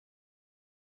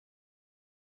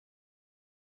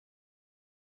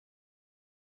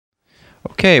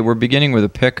Okay, we're beginning with a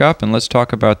pickup, and let's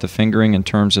talk about the fingering in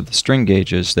terms of the string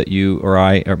gauges that you or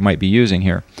I might be using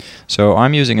here. So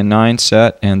I'm using a 9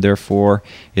 set, and therefore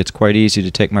it's quite easy to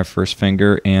take my first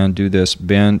finger and do this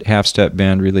bend, half-step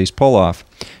bend, release, pull-off.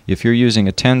 If you're using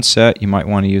a 10 set, you might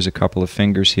want to use a couple of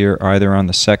fingers here, either on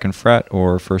the 2nd fret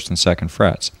or 1st and 2nd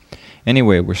frets.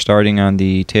 Anyway, we're starting on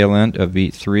the tail end of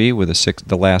beat 3 with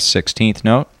the last 16th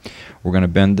note. We're going to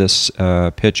bend this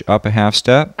pitch up a half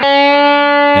step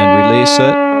and release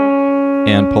it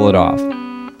and pull it off.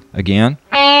 Again.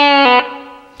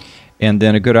 And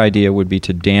then a good idea would be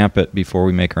to damp it before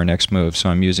we make our next move. So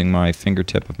I'm using my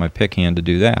fingertip of my pick hand to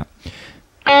do that.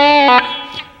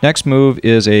 Next move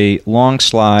is a long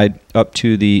slide up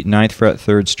to the 9th fret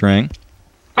 3rd string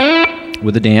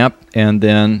with a damp, and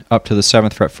then up to the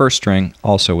 7th fret 1st string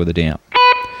also with a damp.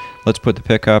 Let's put the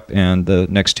pickup and the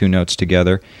next two notes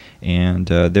together, and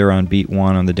they're on beat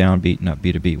 1 on the downbeat and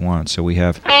upbeat of beat 1. So we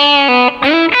have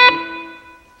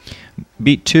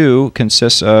beat 2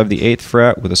 consists of the 8th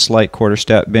fret with a slight quarter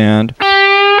step bend,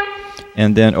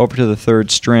 and then over to the 3rd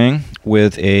string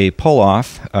with a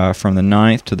pull-off from the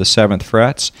 9th to the 7th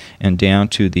frets and down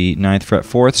to the 9th fret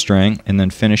 4th string, and then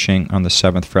finishing on the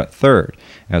 7th fret 3rd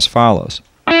as follows.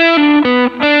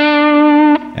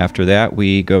 After that,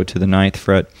 we go to the 9th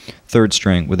fret 3rd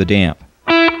string with a damp.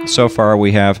 So far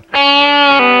we have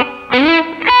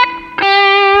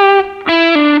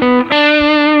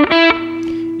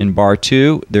in bar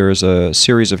 2, there is a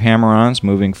series of hammer-ons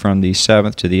moving from the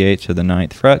 7th to the 8th to the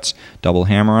 9th frets, double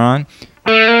hammer-on,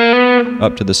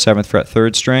 up to the 7th fret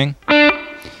 3rd string,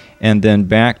 and then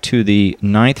back to the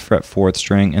 9th fret 4th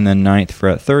string, and then 9th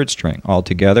fret 3rd string.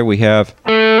 Altogether we have,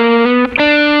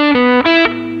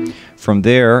 from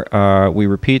there, we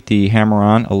repeat the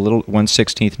hammer-on a little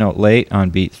 1/16th note late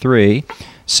on beat 3,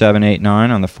 7, 8,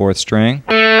 9 on the 4th string,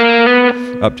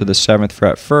 up to the 7th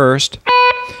fret 1st,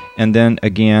 and then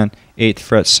again 8th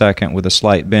fret 2nd with a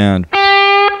slight bend,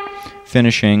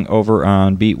 finishing over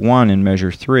on beat 1 in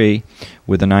measure 3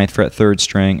 with the 9th fret 3rd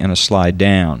string and a slide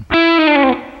down.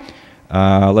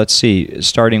 Let's see,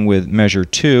 starting with measure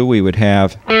 2, we would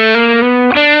have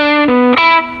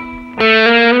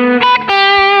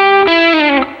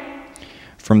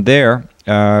from there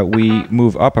we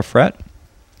move up a fret,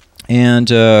 and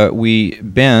we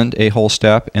bend a whole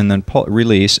step and then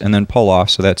release and then pull off.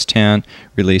 So that's 10,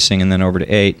 releasing, and then over to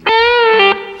 8.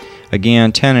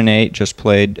 Again, 10 and 8 just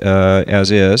played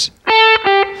as is.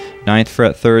 9th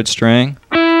fret 3rd string.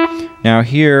 Now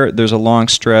here there's a long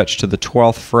stretch to the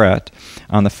 12th fret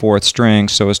on the 4th string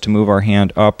so as to move our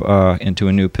hand up into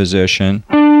a new position.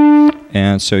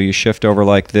 And so you shift over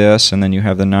like this, and then you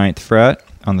have the 9th fret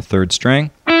on the 3rd string,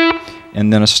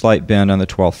 and then a slight bend on the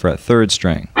 12th fret 3rd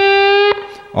string.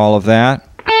 All of that.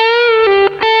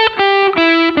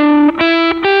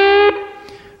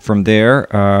 From there,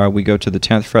 we go to the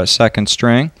 10th fret 2nd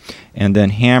string, and then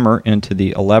hammer into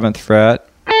the 11th fret,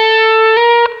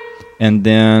 and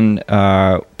then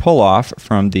pull off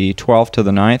from the 12th to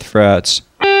the 9th frets,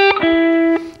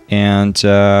 and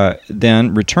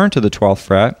then return to the 12th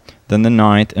fret, then the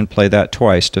 9th, and play that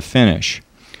twice to finish.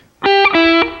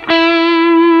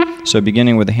 So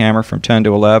beginning with the hammer from 10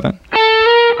 to 11,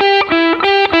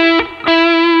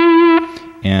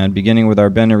 and beginning with our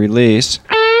bend and release,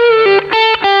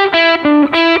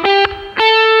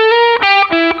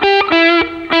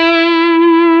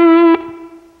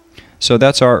 so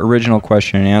that's our original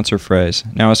question and answer phrase.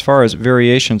 Now as far as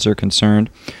variations are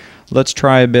concerned, let's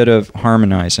try a bit of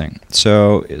harmonizing.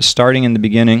 So starting in the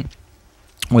beginning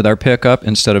with our pickup,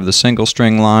 instead of the single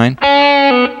string line,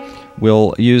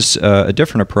 we'll use a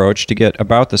different approach to get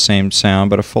about the same sound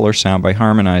but a fuller sound by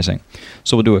harmonizing.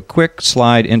 So we'll do a quick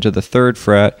slide into the 3rd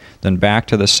fret, then back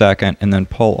to the 2nd, and then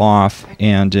pull off.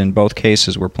 And in both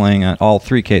cases, we're playing on all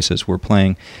 3 cases, we're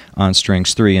playing on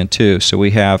strings 3 and 2. So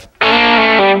we have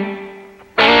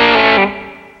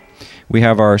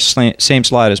our same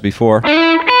slide as before,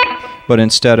 but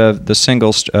instead of the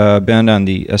single bend on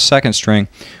the 2nd string,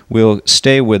 we'll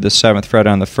stay with the 7th fret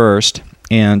on the 1st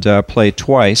and play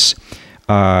twice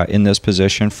in this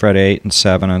position, fret 8 and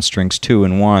 7 on strings 2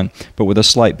 and 1, but with a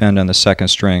slight bend on the 2nd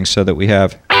string, so that we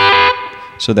have,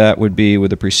 so that would be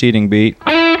with the preceding beat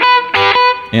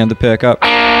and the pickup.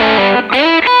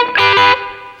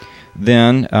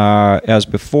 Then, as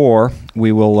before,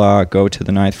 we will go to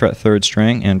the 9th fret 3rd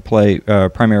string and play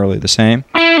primarily the same.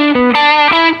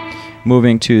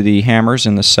 Moving to the hammers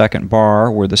in the 2nd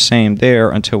bar, we're the same there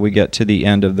until we get to the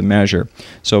end of the measure.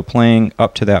 So playing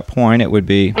up to that point, it would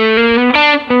be.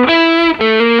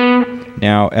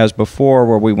 Now, as before,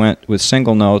 where we went with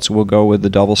single notes, we'll go with the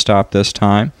double stop this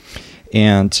time,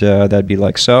 and that'd be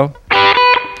like so.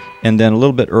 and then a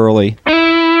little bit early,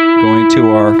 going to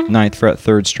our 9th fret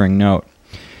 3rd string note.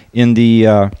 In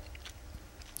the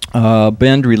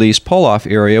bend, release, pull off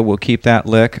area, we'll keep that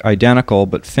lick identical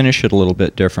but finish it a little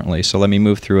bit differently. So let me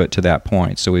move through it to that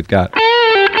point. So we've got,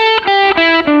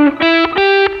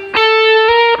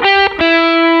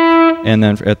 and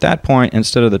then at that point,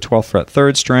 instead of the 12th fret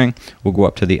 3rd string, we'll go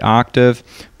up to the octave,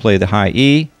 play the high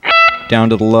E, down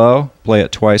to the low, play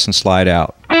it twice and slide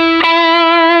out.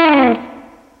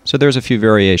 So there's a few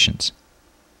variations.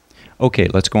 Okay,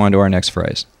 let's go on to our next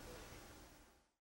phrase.